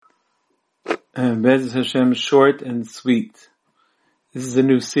Bez Hashem, short and sweet. This is a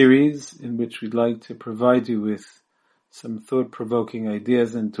new series in which we'd like to provide you with some thought-provoking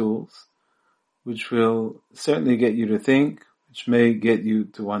ideas and tools, which will certainly get you to think, which may get you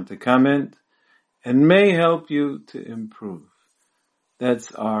to want to comment, and may help you to improve.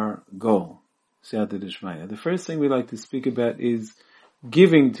 That's our goal. Siyata D'Shmaya. The first thing we like to speak about is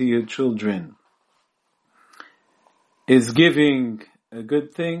giving to your children. Is giving a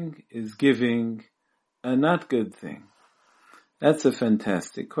good thing? Is giving a not good thing? That's a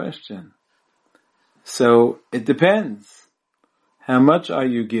fantastic question. So it depends. How much are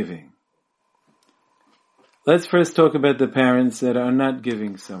you giving? Let's first talk about the parents that are not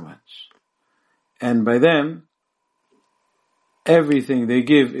giving so much. And by them, everything they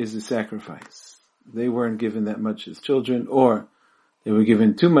give is a sacrifice. They weren't given that much as children, or they were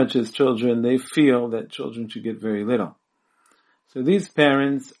given too much as children. They feel that children should get very little. So these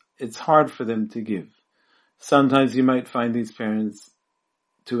parents, it's hard for them to give. Sometimes you might find these parents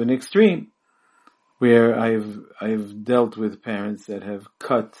to an extreme, where I've dealt with parents that have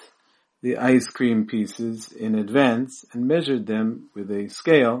cut the ice cream pieces in advance and measured them with a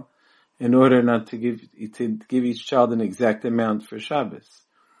scale in order not to give each child an exact amount for Shabbos.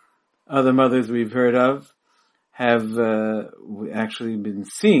 Other mothers we've heard of have actually been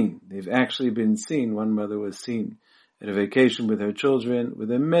seen. They've actually been seen. One mother was seen at a vacation with her children with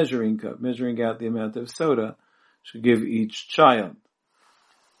a measuring cup, measuring out the amount of soda she give each child.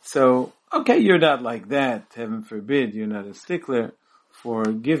 So, okay, you're not like that. Heaven forbid, you're not a stickler for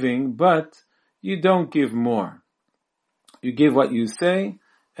giving, but you don't give more. You give what you say,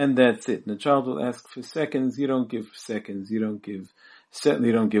 and that's it. And the child will ask for seconds. You don't give seconds.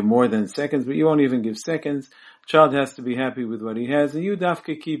 Certainly don't give more than seconds, but you won't even give seconds. Child has to be happy with what he has, and you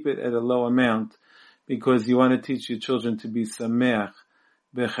dafka keep it at a low amount, because you want to teach your children to be sameach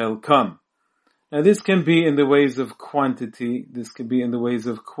bechelkam. Now this can be in the ways of quantity, this can be in the ways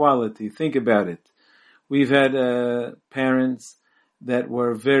of quality. Think about it. We've had parents that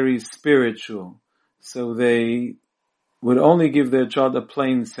were very spiritual, so they would only give their child a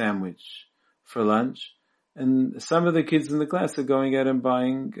plain sandwich for lunch, and some of the kids in the class are going out and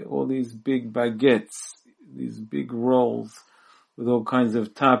buying all these big baguettes, these big rolls with all kinds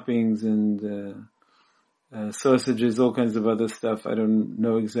of toppings and sausages, all kinds of other stuff. I don't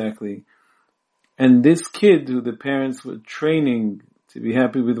know exactly. And this kid, who the parents were training to be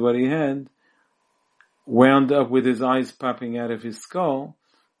happy with what he had, wound up with his eyes popping out of his skull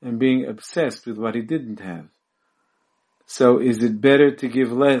and being obsessed with what he didn't have. So is it better to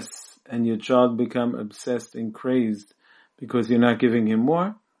give less and your child become obsessed and crazed because you're not giving him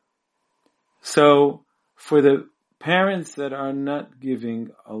more? So for the parents that are not giving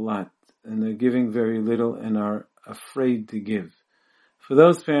a lot, and they're giving very little and are afraid to give, for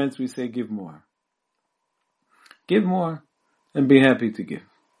those parents we say give more. Give more and be happy to give.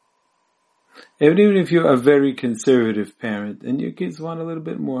 Even if you're a very conservative parent and your kids want a little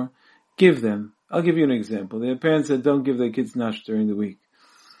bit more, give them. I'll give you an example. There are parents that don't give their kids nash during the week.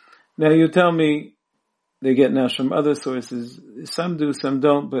 Now you tell me they get nash from other sources. Some do, some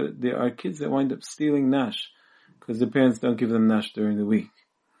don't, but there are kids that wind up stealing nash because the parents don't give them nash during the week.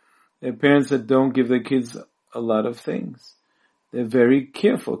 There are parents that don't give their kids a lot of things. They're very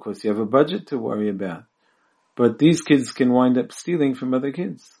careful, of course. You have a budget to worry about. But these kids can wind up stealing from other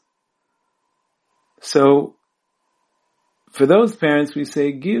kids. So, for those parents, we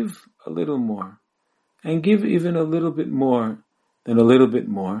say give a little more. And give even a little bit more than a little bit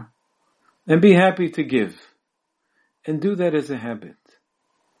more. And be happy to give. And do that as a habit.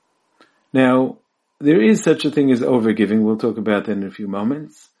 Now, there is such a thing as overgiving. We'll talk about that in a few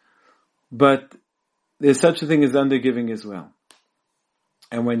moments. But there's such a thing as undergiving as well.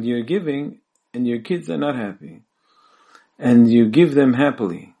 And when you're giving and your kids are not happy, and you give them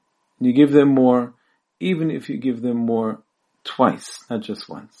happily, you give them more, even if you give them more twice, not just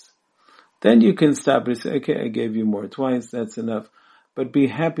once, then you can stop and say, okay, I gave you more twice, that's enough. But be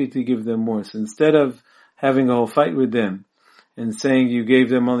happy to give them more. So instead of having a whole fight with them and saying you gave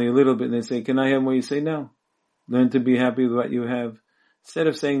them only a little bit, and they say, can I have more? You say, no. Learn to be happy with what you have. Instead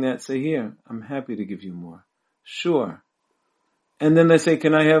of saying that, say, here, I'm happy to give you more. Sure. And then they say,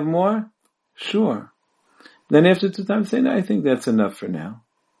 can I have more? Sure. Then after 2 times, say, no, I think that's enough for now.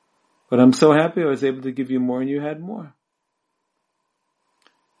 But I'm so happy I was able to give you more and you had more.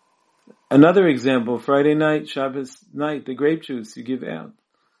 Another example, Friday night, Shabbos night, the grape juice you give out.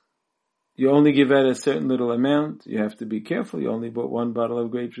 You only give out a certain little amount. You have to be careful. You only bought 1 bottle of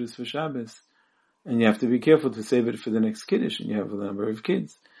grape juice for Shabbos. And you have to be careful to save it for the next Kiddush, and you have a number of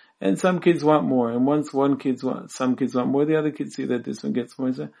kids. And some kids want more. And once some kids want more, the other kids see that this one gets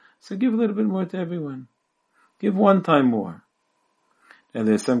more. So give a little bit more to everyone. Give one time more. And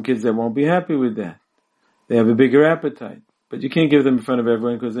there's some kids that won't be happy with that. They have a bigger appetite. But you can't give them in front of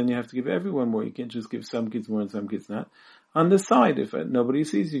everyone because then you have to give everyone more. You can't just give some kids more and some kids not. On the side, if nobody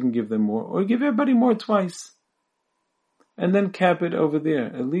sees, you can give them more. Or give everybody more twice. And then cap it over there.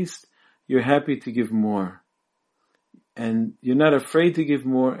 At least you're happy to give more. And you're not afraid to give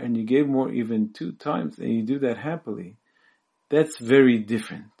more, and you gave more even 2 times, and you do that happily. That's very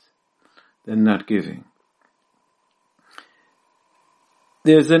different than not giving.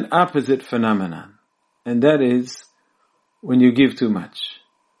 There's an opposite phenomenon, and that is when you give too much.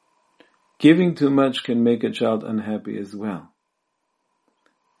 Giving too much can make a child unhappy as well.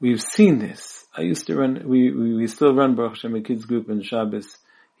 We've seen this. I used to run, we still run Baruch Hashem, a kids group in Shabbos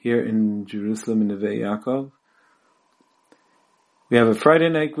here in Jerusalem in Neve Yaakov. We have a Friday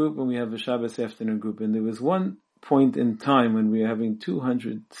night group and we have a Shabbos afternoon group. And there was one point in time when we were having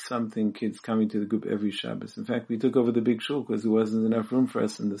 200 something kids coming to the group every Shabbos. In fact, we took over the big shul because there wasn't enough room for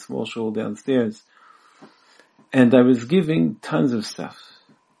us in the small shul downstairs. And I was giving tons of stuff.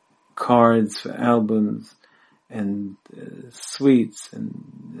 Cards for albums and sweets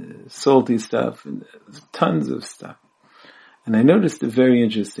and salty stuff and tons of stuff. And I noticed a very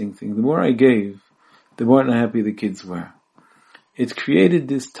interesting thing. The more I gave, the more unhappy the kids were. It created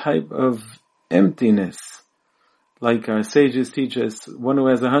this type of emptiness. Like our sages teach us, one who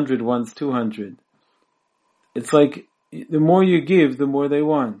has 100 wants 200. It's like, the more you give, the more they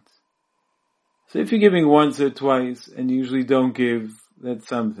want. So if you're giving once or twice, and you usually don't give, that's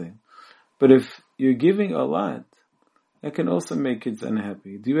something. But if you're giving a lot, that can also make kids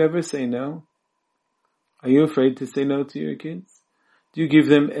unhappy. Do you ever say no? Are you afraid to say no to your kids? Do you give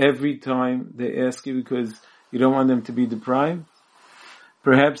them every time they ask you because you don't want them to be deprived?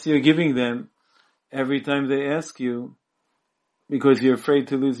 Perhaps you're giving them every time they ask you because you're afraid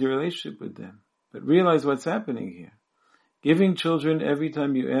to lose your relationship with them. But realize what's happening here. Giving children every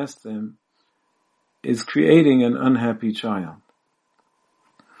time you ask them is creating an unhappy child.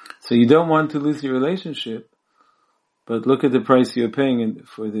 So you don't want to lose your relationship, but look at the price you're paying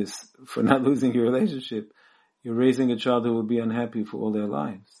for not losing your relationship. You're raising a child who will be unhappy for all their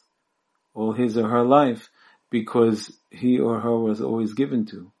lives, all his or her life, because he or her was always given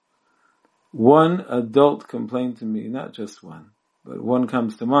to. One adult complained to me, not just one, but one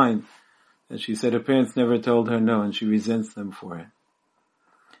comes to mind, that she said her parents never told her no and she resents them for it.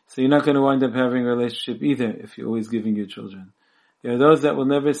 So you're not going to wind up having a relationship either if you're always giving your children. There are those that will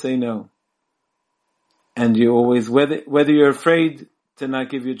never say no. And you always, whether you're afraid to not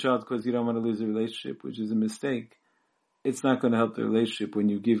give your child because you don't want to lose a relationship, which is a mistake, it's not going to help the relationship when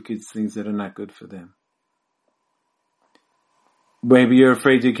you give kids things that are not good for them. Maybe you're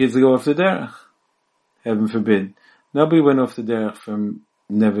afraid your kids will go off the derech. Heaven forbid. Nobody went off the derech from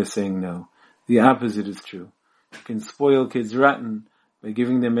never saying no. The opposite is true. You can spoil kids rotten by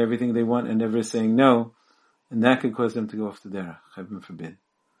giving them everything they want and never saying no, and that could cause them to go off the derech. Heaven forbid.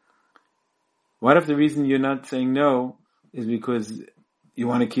 What if the reason you're not saying no is because you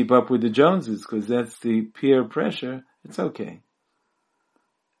want to keep up with the Joneses, because that's the peer pressure? It's okay.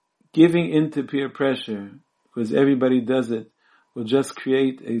 Giving into peer pressure, because everybody does it, will just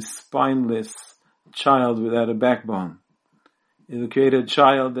create a spineless child without a backbone. It'll create a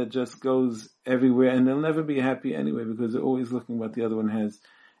child that just goes everywhere and they'll never be happy anyway because they're always looking what the other one has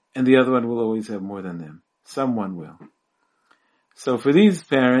and the other one will always have more than them. Someone will. So for these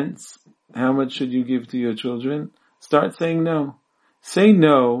parents, how much should you give to your children? Start saying no. Say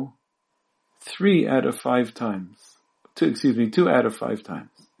no 2 out of 5 times. Start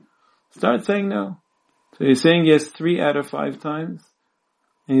saying no. So you're saying yes 3 out of 5 times,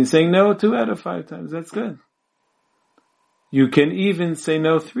 and you're saying no 2 out of 5 times. That's good. You can even say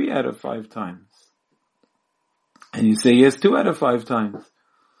no 3 out of 5 times. And you say yes 2 out of 5 times.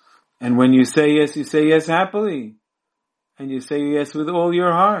 And when you say yes happily. And you say yes with all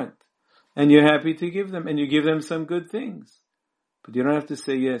your heart. And you're happy to give them, and you give them some good things. But you don't have to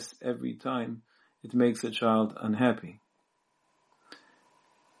say yes every time. It makes a child unhappy.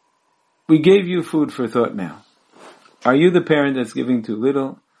 We gave you food for thought now. Are you the parent that's giving too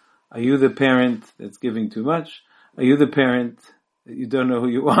little? Are you the parent that's giving too much? Are you the parent that you don't know who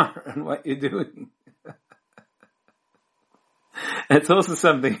you are and what you're doing? That's also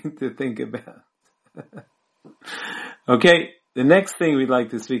something to think about. Okay, the next thing we'd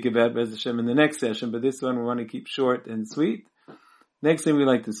like to speak about, Bez Hashem, in the next session, but this one we want to keep short and sweet. Next thing we'd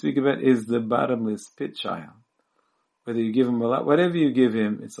like to speak about is the bottomless pit child. Whether you give him a lot, whatever you give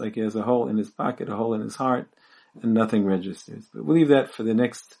him, it's like he has a hole in his pocket, a hole in his heart, and nothing registers. But we'll leave that for the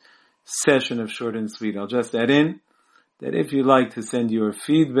next session of Short and Sweet. I'll just add in that if you'd like to send your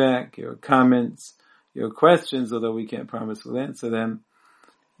feedback, your comments, your questions, although we can't promise we'll answer them,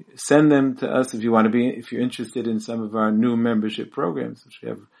 send them to us if you're interested in some of our new membership programs, which we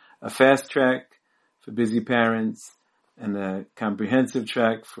have a fast track for busy parents and a comprehensive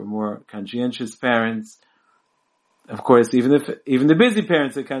track for more conscientious parents. Of course, even the busy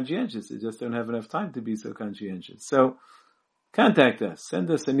parents are conscientious, they just don't have enough time to be so conscientious. So contact us, send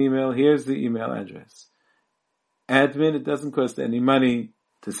us an email. Here's the email address. Admin, it doesn't cost any money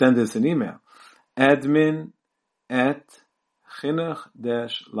to send us an email.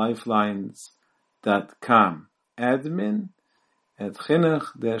 admin@chinuch-lifelines.com.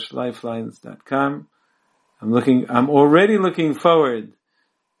 admin@chinuch-lifelines.com. I'm already looking forward,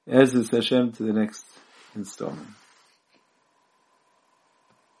 Ezus Hashem, to the next installment.